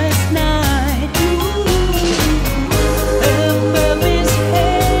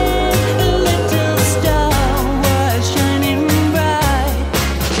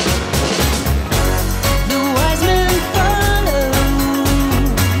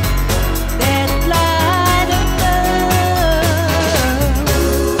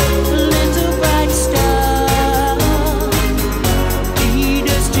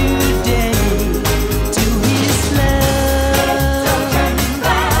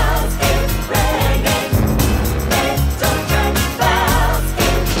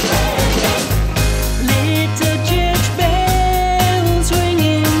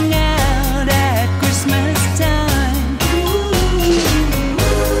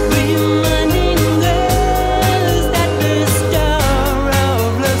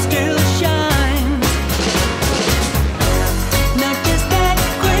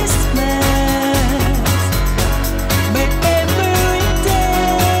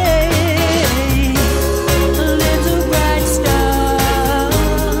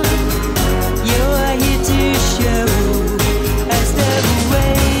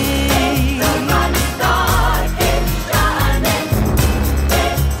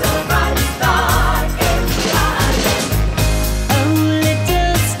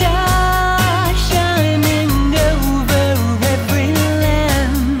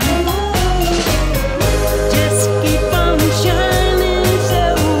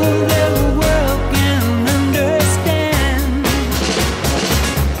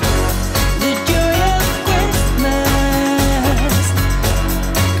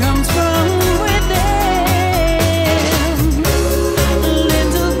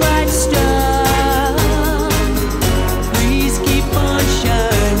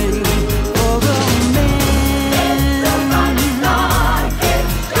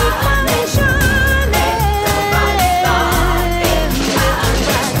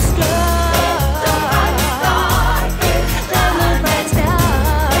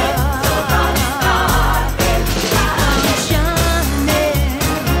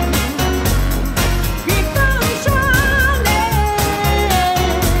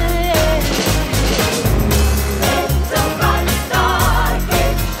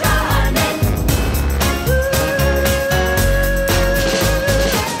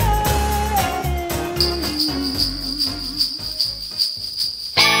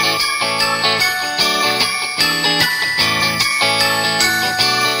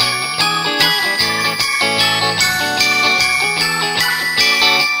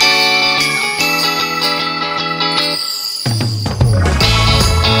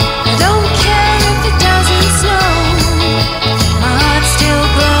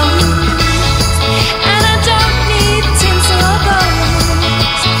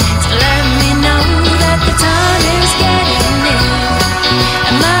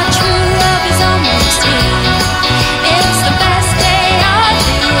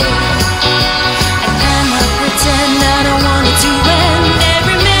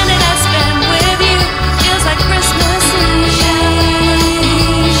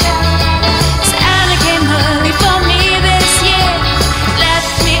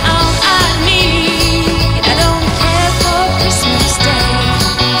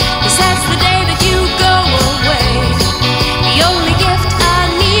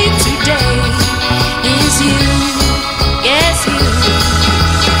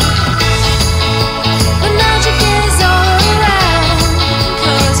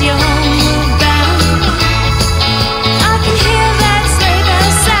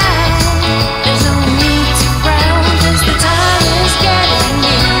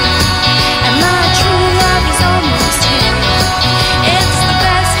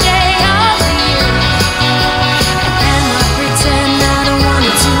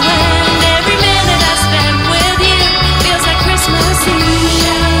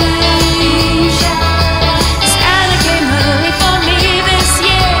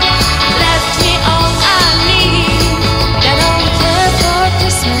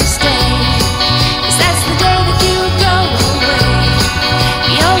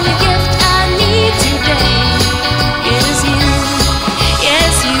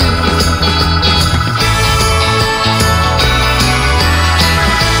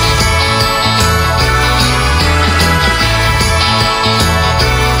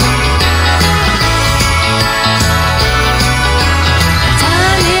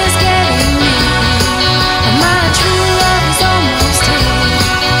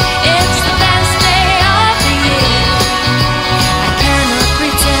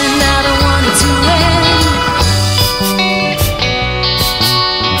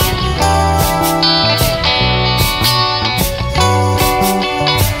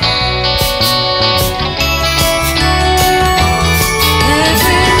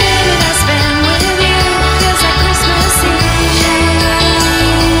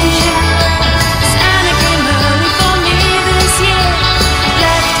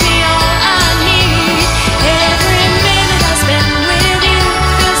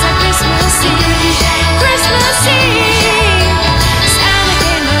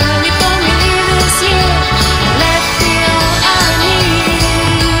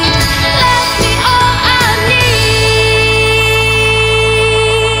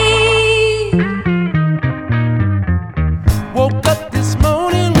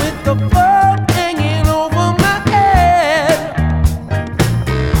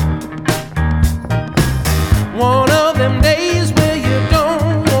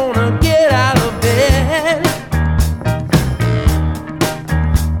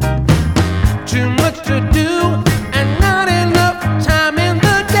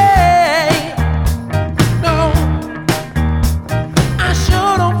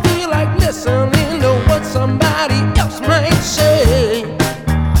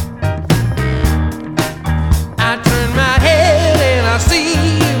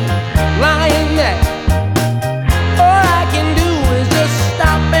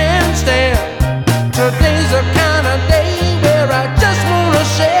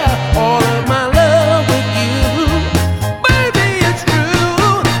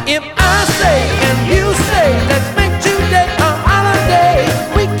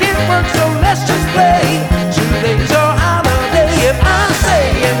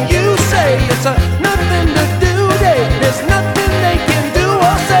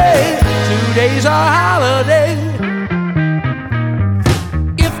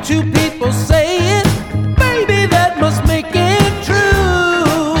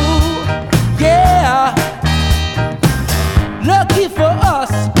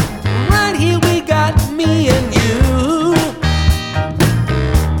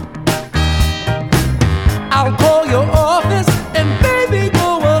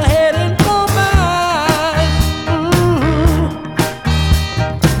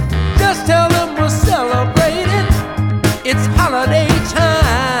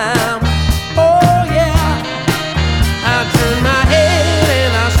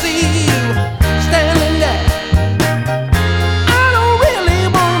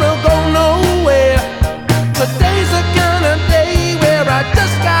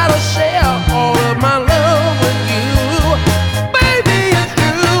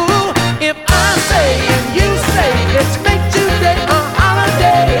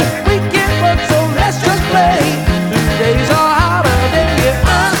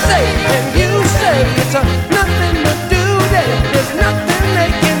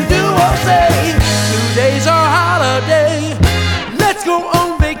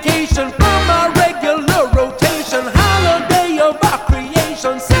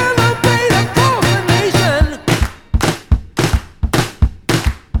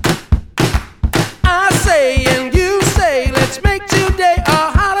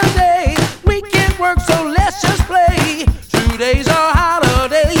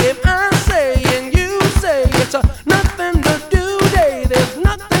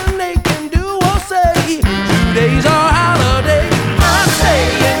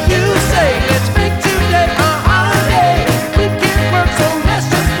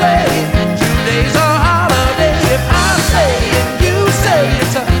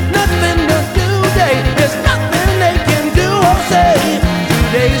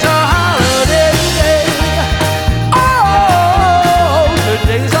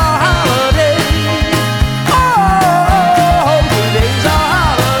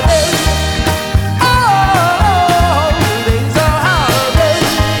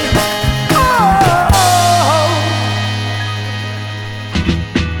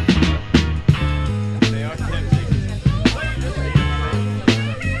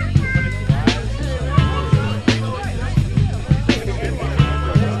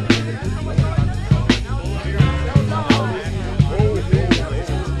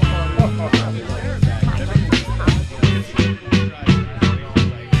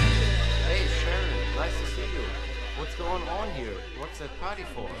party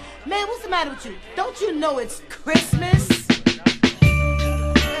for? Man, what's the matter with you? Don't you know it's Christmas?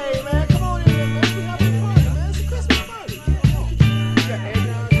 Hey, man, come on in here, man. We having fun, man. It's a Christmas party. You got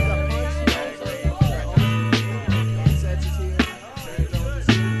eggnog, you got punch, you know what I'm saying? Sets here.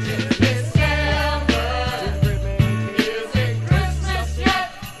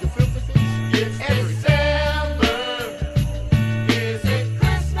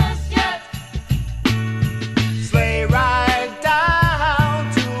 Sleigh ride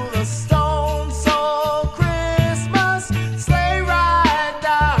down to the stone soul Christmas. Sleigh ride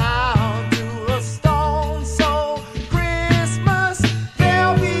down to the stone soul Christmas.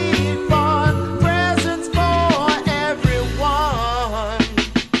 There'll be fun, presents for everyone.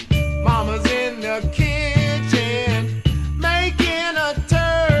 Mama's in the kitchen making a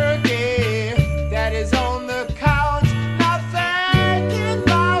turkey. Daddy's on the couch, not thinking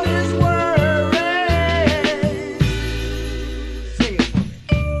about his worries. Sing it for me.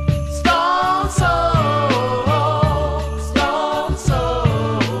 Stone soul, stone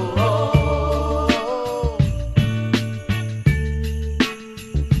soul.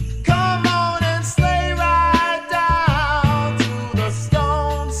 Come on and sleigh ride down to the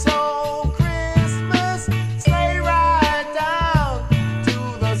stone soul Christmas. Sleigh ride down to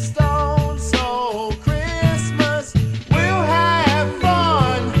the stone soul Christmas. We'll have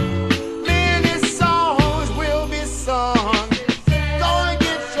fun. Many songs will be sung. Go and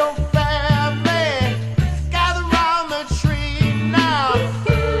get your family. Gather round the tree now.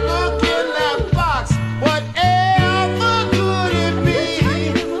 Look in that box. Whatever could it be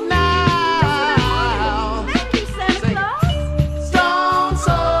now? Thank you, Santa Claus. Stone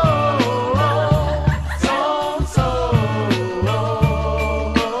soul, stone soul.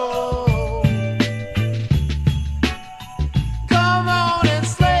 Come on and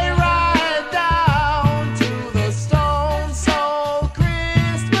sleigh ride down to the stone soul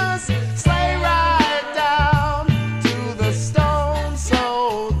Christmas. Sleigh ride down to the stone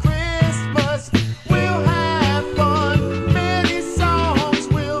soul Christmas. We'll have fun. Many songs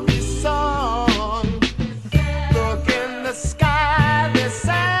will be sung. Look in the sky, there's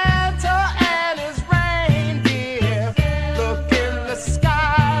Santa and his reindeer. Look in the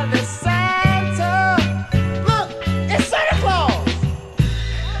sky, there's Santa. Look, it's Santa Claus.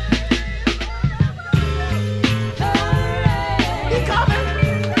 He's coming.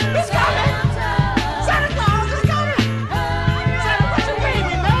 He's coming. Santa Claus is coming. Santa, what you gave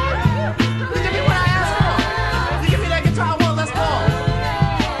me, man? You give me what I asked for. You give me that guitar. Well, let's go.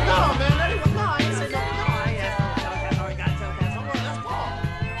 No, man. Let it go. No, I ain't said nothing. No, I ain't asked for Telecaster. I already got a Telecaster. Well, let's go.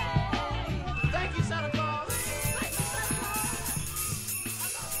 Thank you, Santa Claus.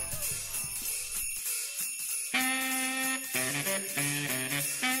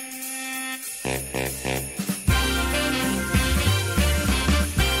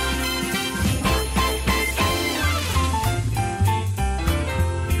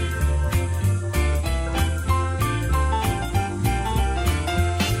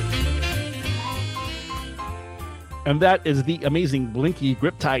 And that is the amazing Blinky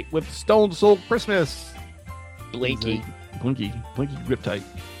Grip Tight with Stone Soul Christmas. Blinky. Blinky Grip Tight.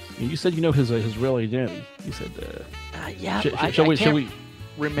 And you said you know his real identity. You said, Yeah, Sh- I shall we- can't shall we-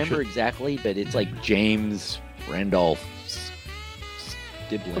 remember should- exactly, but it's like James Randolph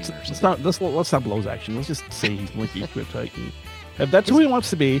Stibling or something. let's not blow his action. Let's just say he's Blinky Grip Tight. And if that's who he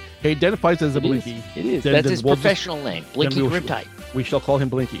wants to be, he identifies as a Blinky. It is. then- That's then his we'll just- professional name, Blinky then Grip Tight. We shall call him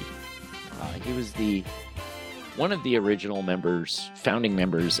Blinky. He was one of the original founding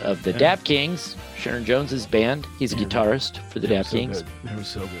members of the Yeah. Dap Kings, Sharon Jones's band. He's a guitarist for the Dap Kings. They were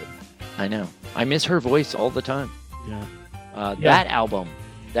so good. I know. I miss her voice all the time. Yeah. That album,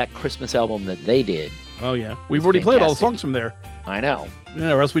 that Christmas album that they did. Oh, yeah. We've already played all the songs from there. I know.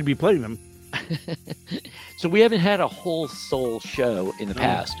 Yeah, or else we'd be playing them. So we haven't had a whole soul show in the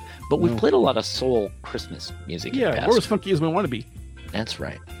past, but we've No. played a lot of soul Christmas music in the Yeah, past. we're as funky as we want to be. That's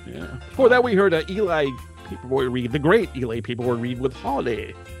right. Yeah. Before that, we heard Eli Paperboy Reed, the great Eli Paperboy Reed with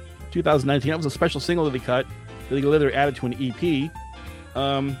Holiday. 2019. That was a special single that they cut that they later added to an EP.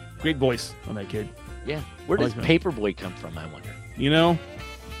 Great voice on that kid. Yeah. Where does I like that. Paperboy come from, I wonder? You know,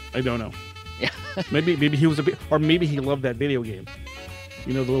 I don't know. Yeah. maybe he was or maybe he loved that video game.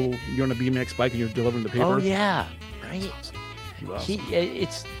 You know, the little you're on a BMX bike and you're delivering the paper. Oh yeah, right.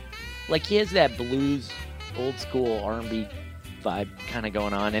 It's like he has that blues, old school R&B vibe kind of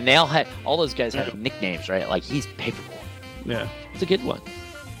going on, and they all those guys have nicknames, right? Like he's Paperboy. Yeah, it's a good one.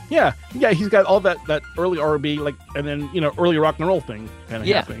 Yeah, he's got all that early R&B, like, and then early rock and roll thing kind of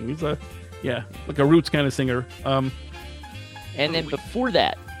happening. He's like a roots kind of singer. And then before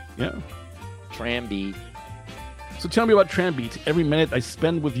that, yeah, Tramby, So tell me about Trambeat. Every minute I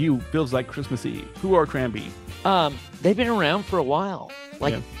spend with you feels like Christmas Eve. Who are Trambeat? They've been around for a while,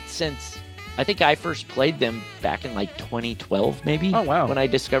 since I think I first played them back in like 2012, maybe. Oh wow! When I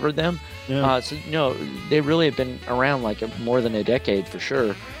discovered them, so no, they really have been around like more than a decade for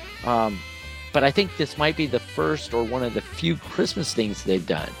sure. But I think this might be the first or one of the few Christmas things they've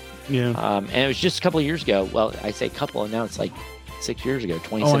done. Yeah. And it was just a couple of years ago. Well, I say couple, and now it's like 6 years ago,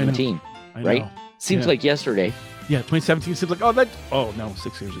 2017. I know. Right? Seems like yesterday. Yeah, 2017 seems like, oh no,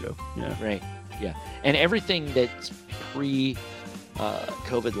 6 years ago. Yeah. Right. Yeah. And everything that's pre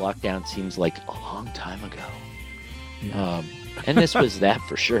COVID lockdown seems like a long time ago. Yeah. And this was that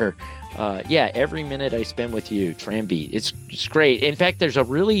for sure. Every minute I spend with you, Trambeat. It's great. In fact, there's a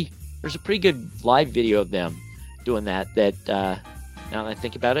pretty good live video of them doing that. Now that I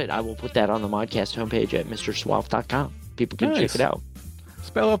think about it, I will put that on the Modcast homepage at MrSuave.com. People can check it out.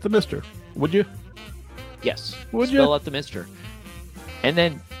 Spell out the Mister, would you? Yes. Would you? Spell out the Mister. And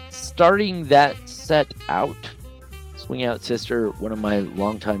then starting that set out, Swing Out Sister, one of my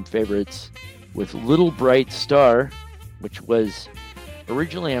longtime favorites, with Little Bright Star, which was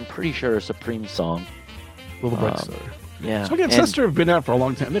originally, I'm pretty sure, a Supreme song. Little Bright Star. Yeah. Swing Out Sister have been out for a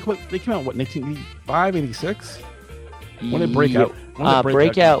long time. They came out, 1985, 86? When did Breakout?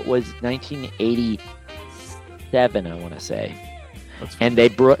 Breakout was 1987, I want to say. And they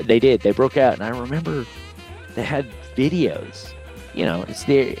broke out, and I remember they had videos. It's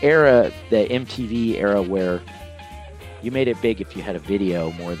the MTV era where you made it big if you had a video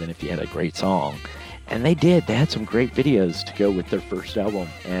more than if you had a great song. And they had some great videos to go with their first album,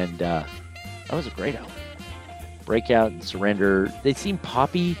 and that was a great album. Breakout and Surrender, they seem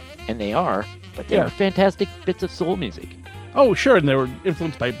poppy, and they are, but they are fantastic bits of soul music. Oh, sure, and they were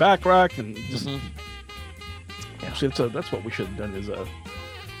influenced by back rock and just... Actually, that's what we should have done is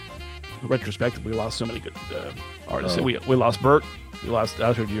retrospective. We lost so many good artists. We lost Bert. We lost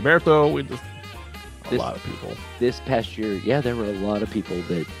Alfred Gilberto. We just a lot of people. This past year, there were a lot of people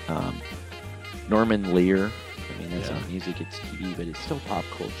that Norman Lear. I mean, that's not music; it's TV, but it's still pop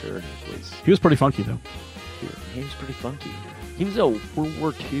culture. And he was pretty funky though. He was pretty funky. He was a World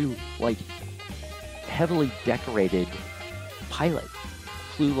War II heavily decorated pilot.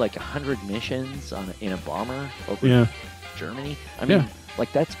 Flew like 100 missions in a bomber over Germany. I mean,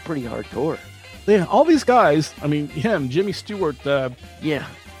 that's pretty hardcore. Yeah, all these guys. I mean, him, Jimmy Stewart. Ted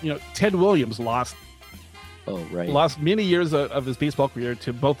Williams lost. Oh, right. Lost many years of his baseball career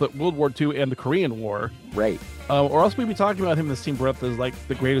to both the World War II and the Korean War. Right. Or else we'd be talking about him in the same breath as like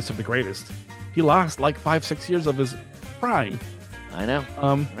the greatest of the greatest. He lost like 5-6 years of his prime. I know.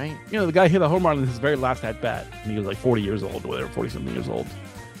 Right. The guy hit a home run in his very last at bat, and he was like 40 years old, or whatever, 40-something years old.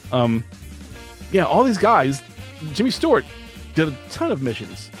 All these guys. Jimmy Stewart did a ton of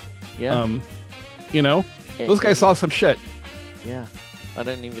missions. Yeah. Those guys saw some shit. Yeah. I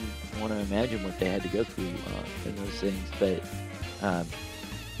don't even want to imagine what they had to go through in those things, but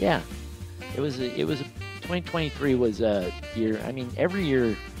it was 2023 was a year. I mean, every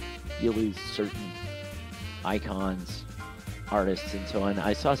year you lose certain icons, artists, and so on.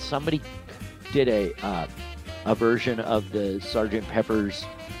 I saw somebody did a version of the Sgt. Pepper's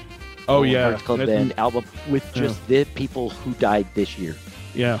Hearts Club Band album with just the people who died this year.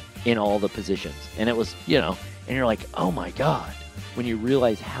 Yeah. In all the positions. And it was, and you're like, oh my God, when you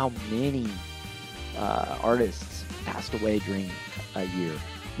realize how many artists passed away during a year.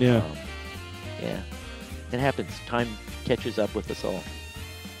 Yeah. It happens. Time catches up with us all.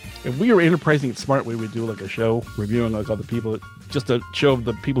 If we were enterprising it smart, we would do like a show reviewing like other people, just a show of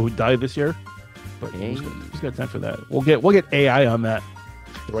the people who died this year. But who's got time for that? We'll get AI on that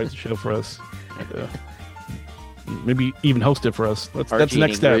to write the show for us. Maybe even host it for us. That's the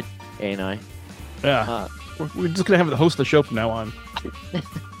next step. AI. Yeah. We're just gonna have the host the show from now on.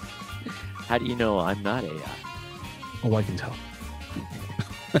 How do you know I'm not AI? Oh, I can tell.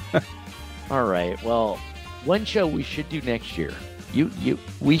 All right. Well, one show we should do next year.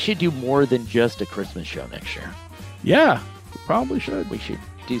 We should do more than just a Christmas show next year. Yeah, we probably should. We should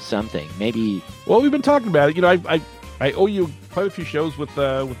do something. Maybe. Well, we've been talking about it. I owe you quite a few shows with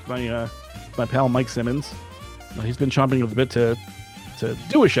my pal Mike Simmons. He's been chomping at the bit to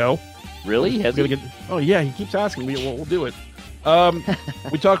do a show. Really? Oh yeah, he keeps asking. We'll do it.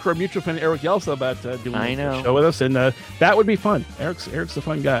 We talked to our mutual friend Eric Yelsa about doing a show with us, and that would be fun. Eric's a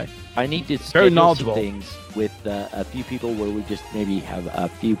fun guy. I need to very knowledgeable some things with a few people where we just maybe have a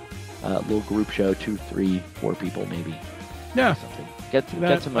few little group show, 2, 3, 4 people maybe. Yeah, something. Get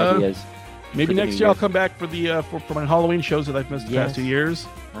some ideas. Maybe next year I'll come back for the for my Halloween shows that I've missed the past 2 years.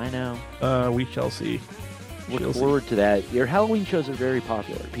 I know. We shall see. Look forward to that. Your Halloween shows are very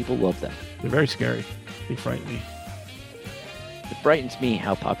popular. People love them. They're very scary. They frighten me. it brightens me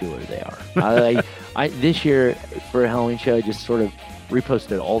how popular they are. I this year for a Halloween show, I just sort of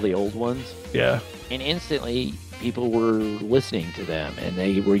reposted all the old ones. Yeah. And instantly, people were listening to them, and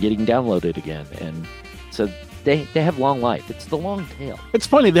they were getting downloaded again. And so they have long life. It's the long tail. It's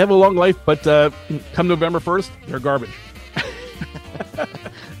funny. They have a long life, but come November 1st, they're garbage.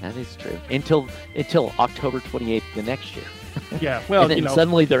 That is true. Until October 28th the next year. Yeah, well, and then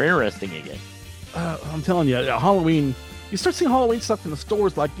suddenly they're interesting again. I'm telling you, Halloween, you start seeing Halloween stuff in the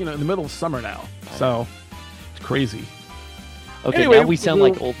stores like, in the middle of summer now. So it's crazy. Okay, anyway, now we sound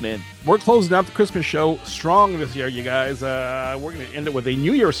like old men. We're closing out the Christmas show strong this year, you guys. We're going to end it with a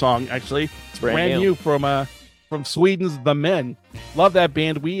New Year song, actually. It's brand new from Sweden's The Men. Love that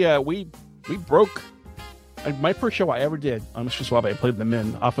band. We broke my first show I ever did on Mr. Suave. I played The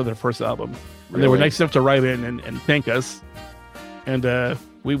Men off of their first album. Really? They were nice enough to write in and thank us. And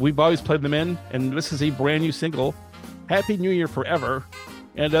we've always played them in, and this is a brand new single, Happy New Year Forever.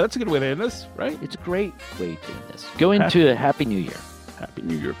 And that's a good way to end this, right? It's a great way to end this. Go into a Happy New Year. Happy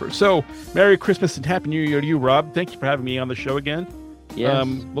New Year first. So, Merry Christmas and Happy New Year to you, Rob. Thank you for having me on the show again. Yes.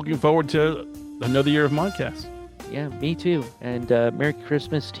 Looking forward to another year of Modcast. Yeah, me too. And Merry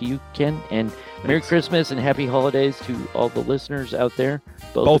Christmas to you, Ken. And Merry Christmas and Happy Holidays to all the listeners out there.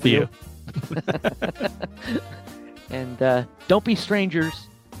 Both of you. And don't be strangers.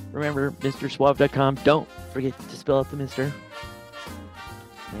 Remember, MrSuave.com. Don't forget to spell out the Mr.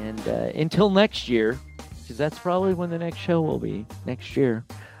 And until next year, because that's probably when the next show will be, next year,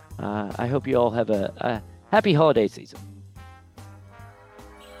 I hope you all have a happy holiday season.